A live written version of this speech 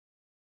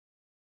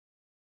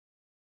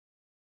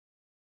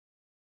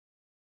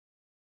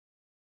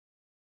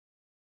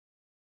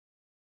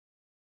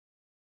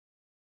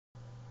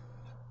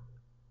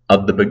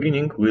At the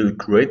beginning, we'll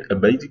create a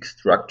basic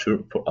structure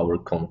for our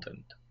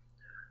content.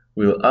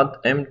 We'll add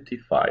empty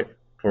 5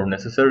 for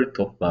necessary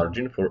top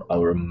margin for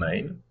our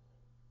main.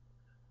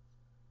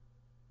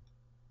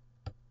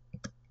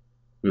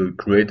 We'll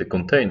create a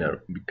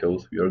container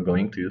because we are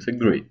going to use a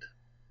grid.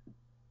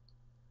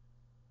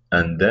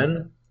 And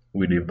then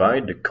we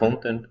divide the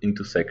content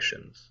into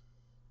sections.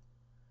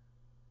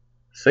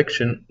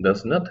 Section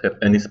does not have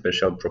any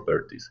special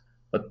properties,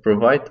 but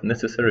provide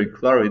necessary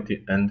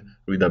clarity and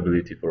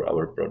readability for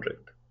our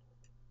project.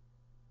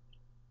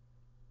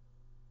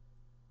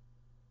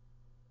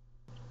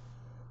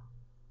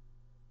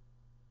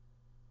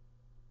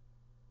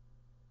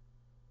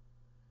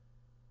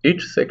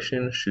 Each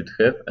section should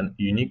have a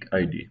unique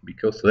ID,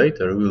 because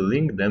later we'll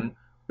link them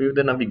with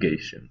the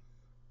navigation.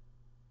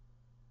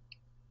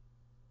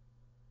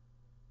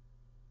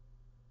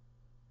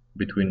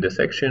 Between the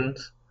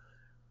sections,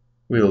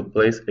 we'll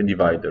place a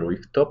divider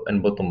with top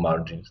and bottom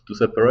margins to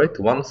separate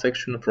one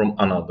section from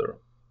another.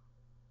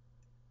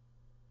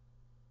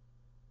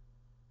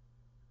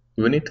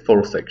 We need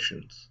 4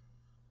 sections,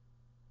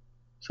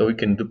 so we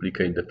can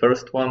duplicate the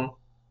first one,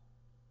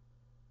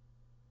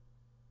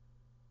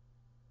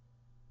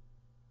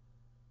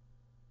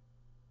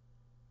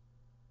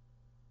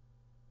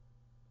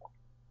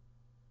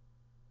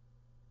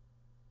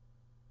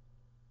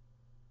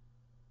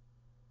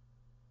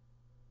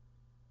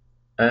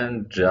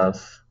 and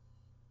just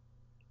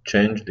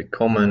change the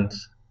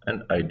comments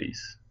and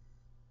IDs.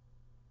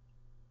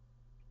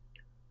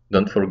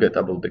 Don't forget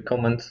about the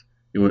comments,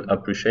 you will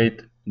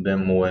appreciate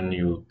them when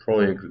your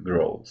project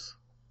grows.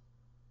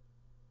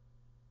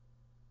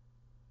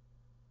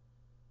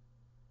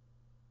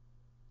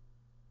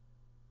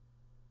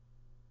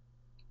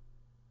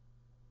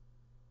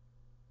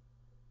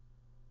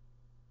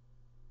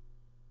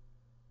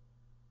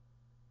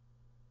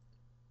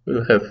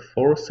 We'll have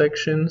 4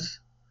 sections: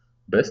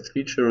 best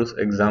features,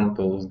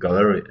 examples,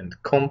 gallery and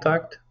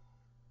contact.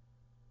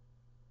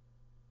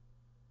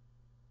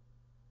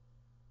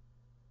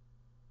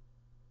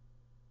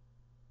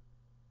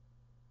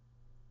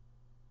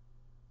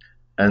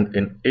 And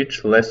in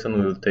each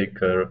lesson we'll take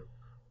care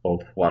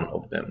of one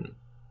of them.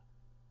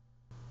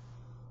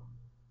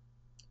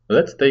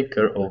 Let's take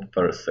care of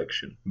first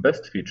section,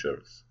 best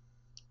features.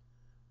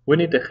 We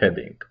need a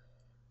heading.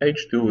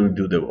 H2 will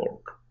do the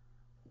work.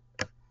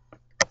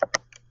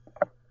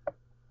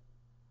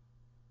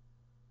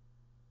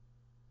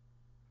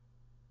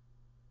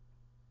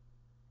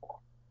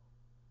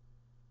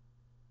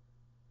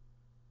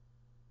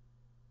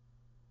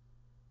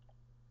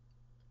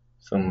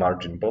 Some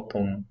margin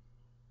bottom.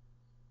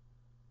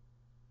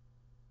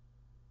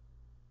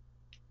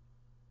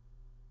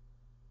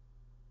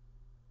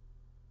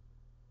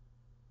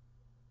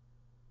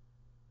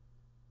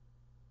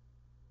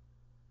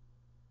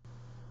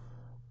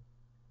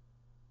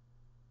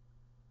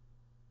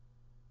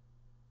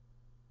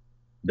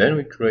 Then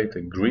we create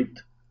a grid.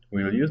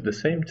 We'll use the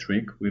same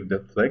trick with the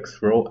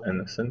flex row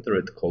and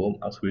centered column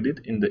as we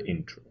did in the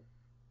intro.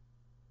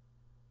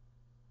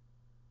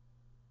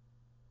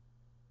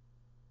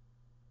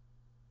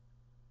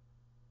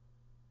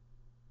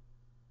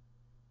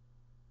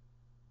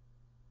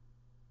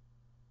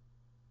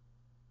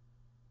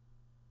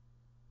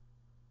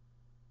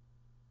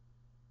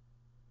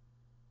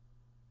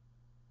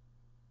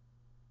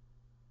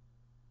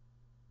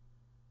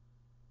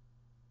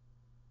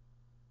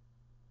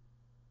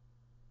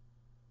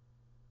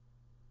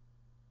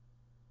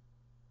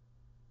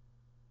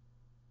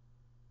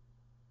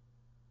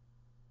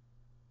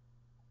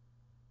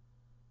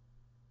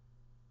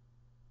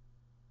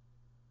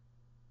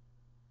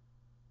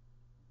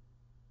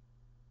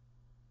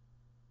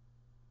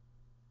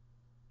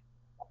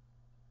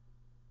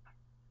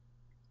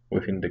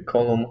 Within the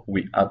column,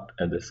 we add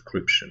a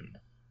description.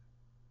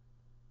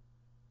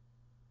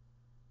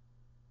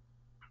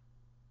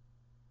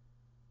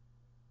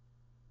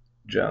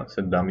 Just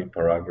a dummy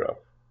paragraph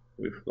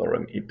with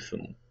lorem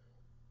ipsum.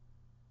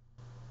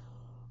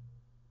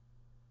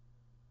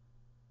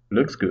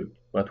 Looks good,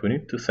 but we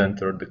need to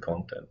center the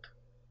content.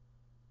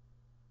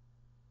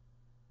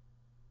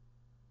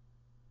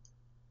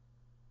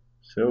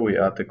 So we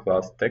add a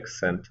class text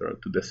center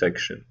to the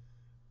section.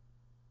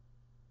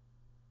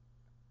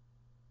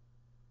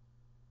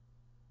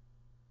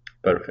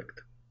 Perfect.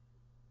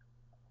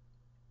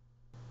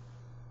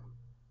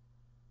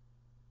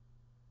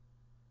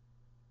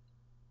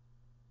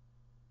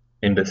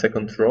 In the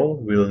second row,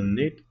 we'll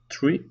need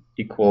 3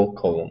 equal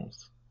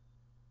columns.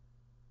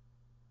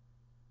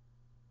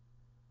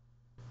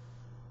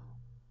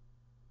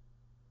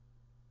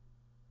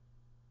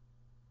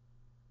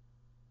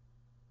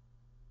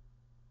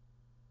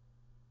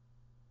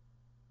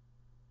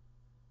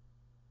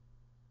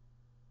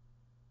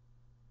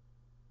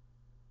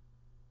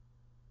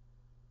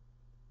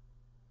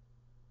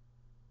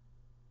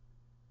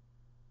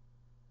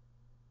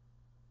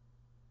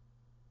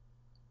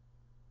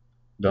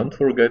 Don't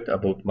forget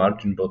about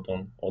margin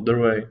bottom,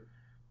 otherwise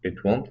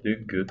it won't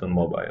look good on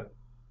mobile.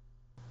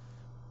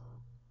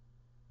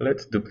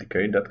 Let's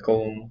duplicate that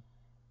column,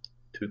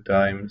 2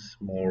 times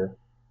more.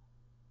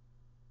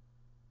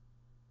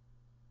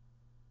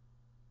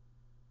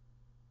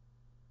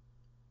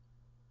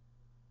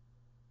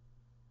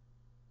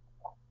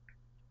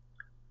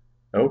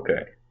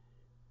 Okay.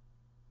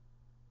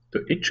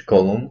 To each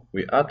column,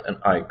 we add an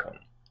icon.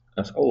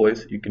 As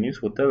always, you can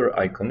use whatever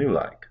icon you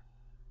like.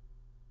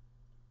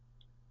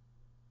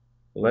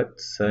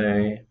 Let's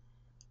say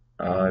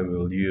I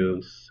will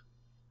use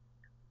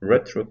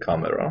retro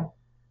camera.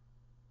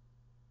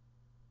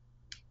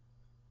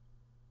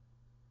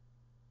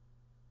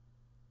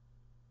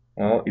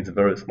 Well, it's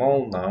very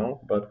small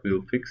now, but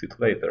we'll fix it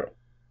later.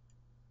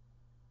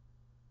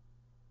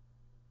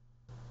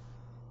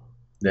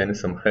 Then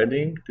some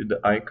heading to the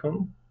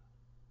icon.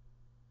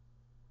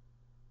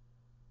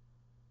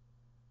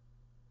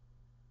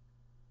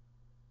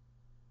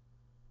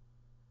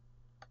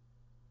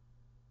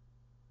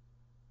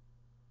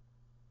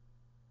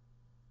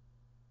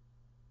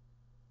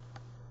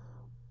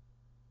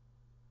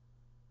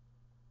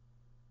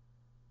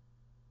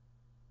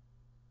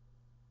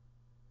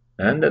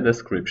 And a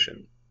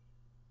description.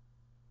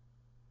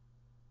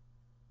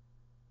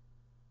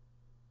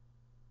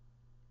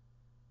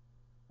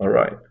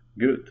 Alright,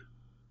 good.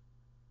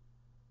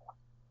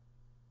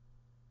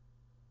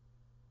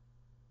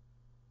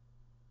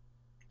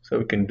 So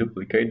we can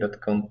duplicate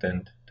that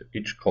content to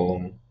each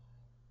column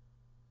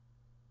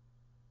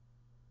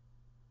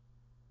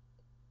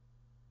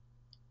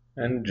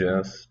and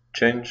just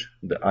change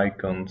the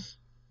icons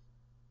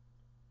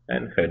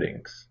and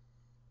headings.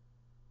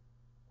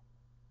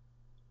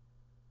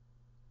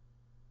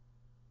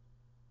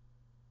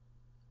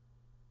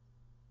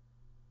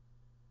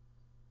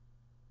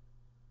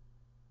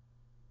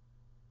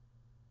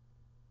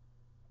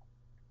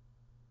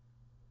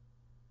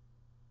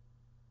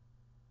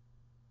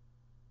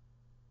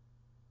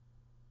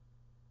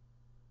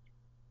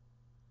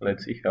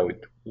 Let's see how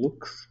it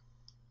looks.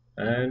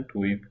 And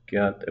we've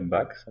got a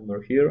bug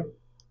somewhere here.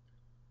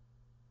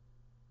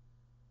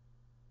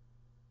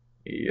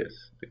 Yes,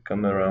 the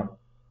camera,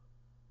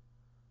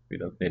 we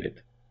don't need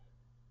it.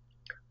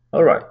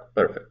 Alright,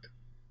 perfect.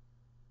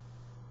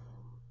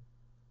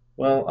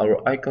 Well,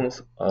 our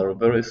icons are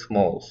very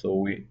small, so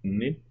we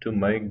need to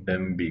make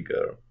them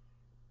bigger.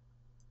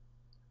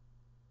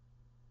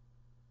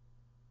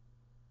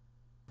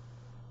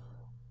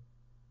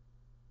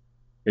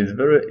 It's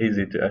very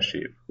easy to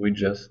achieve. We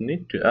just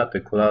need to add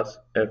a class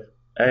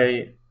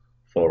fa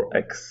for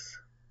x,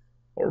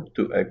 or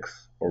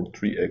 2x, or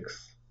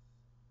 3x,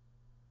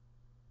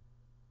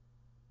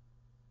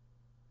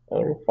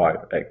 or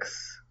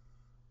 5x.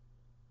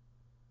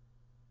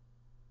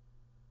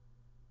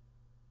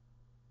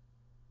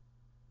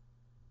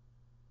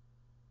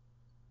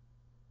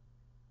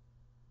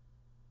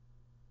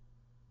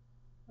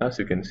 As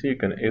you can see, you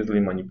can easily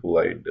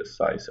manipulate the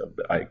size of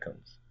the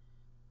icons.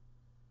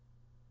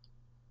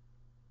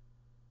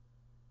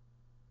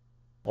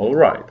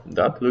 Alright,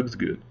 that looks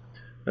good.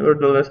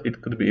 Nevertheless,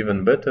 it could be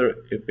even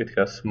better if it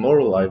has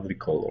more lively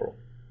color.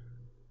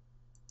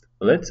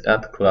 Let's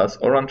add class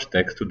orange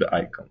text to the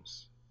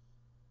icons.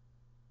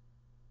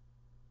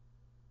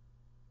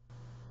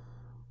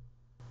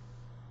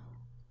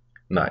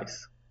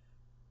 Nice.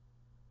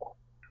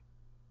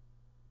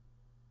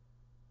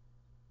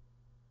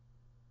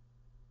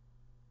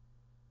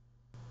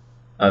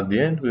 At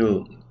the end,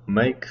 we'll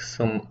make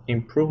some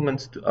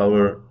improvements to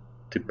our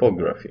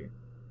typography.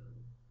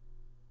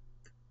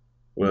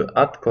 We'll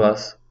add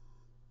class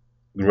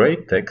gray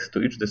text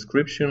to each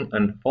description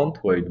and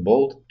font weight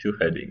bold to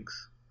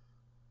headings.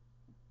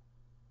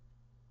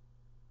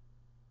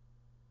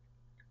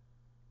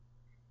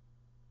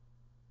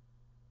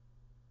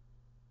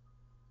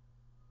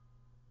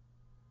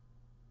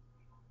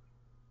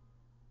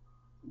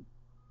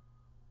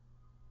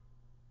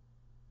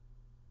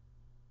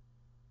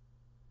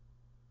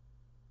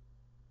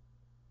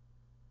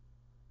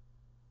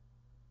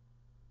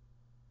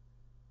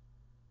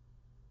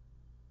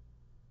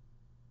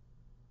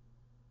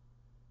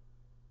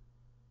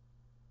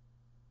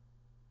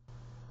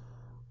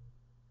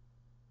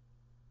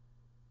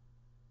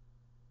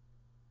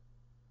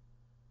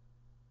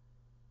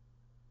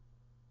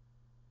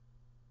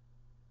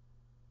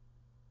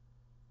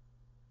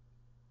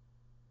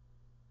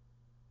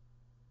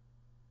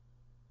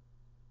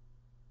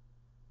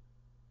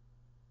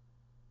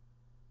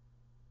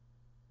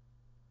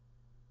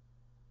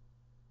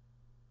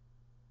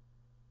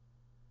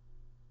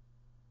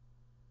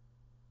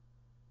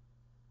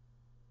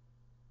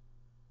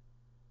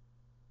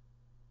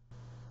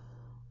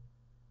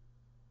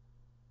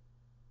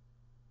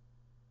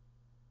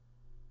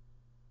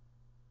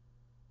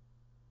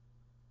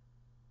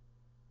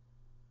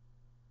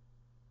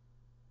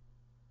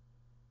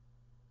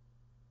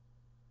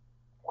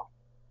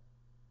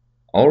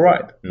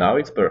 Alright, now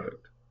it's perfect.